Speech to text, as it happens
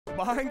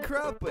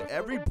Minecraft, but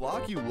every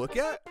block you look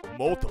at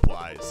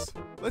multiplies.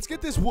 Let's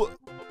get this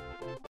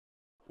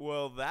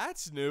Well,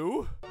 that's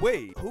new.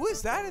 Wait, who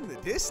is that in the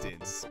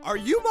distance? Are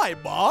you my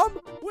mom?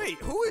 Wait,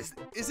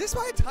 is this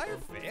my entire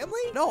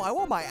family? No, I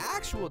want my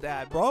actual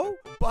dad, bro.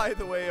 By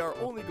the way, our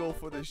only goal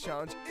for this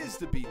challenge is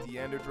to beat the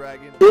Ender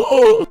Dragon.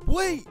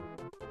 Wait,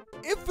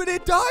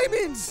 infinite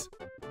diamonds!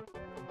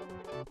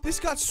 This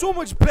got so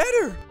much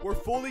better. We're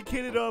fully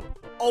kitted up.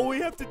 All we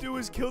have to do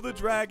is kill the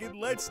dragon.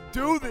 Let's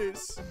do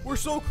this. We're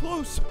so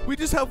close. We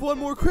just have one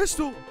more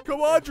crystal.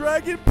 Come on,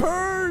 dragon,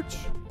 purge.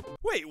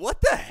 Wait,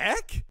 what the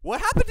heck? What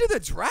happened to the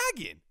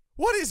dragon?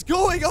 What is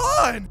going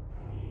on?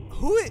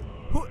 Who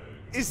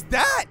is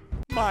that?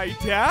 My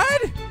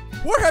dad?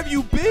 Where have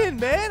you been,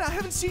 man? I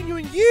haven't seen you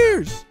in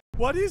years.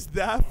 What is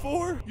that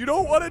for? You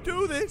don't want to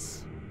do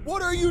this.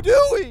 What are you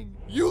doing?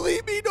 You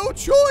leave me no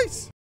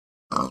choice.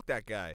 That guy.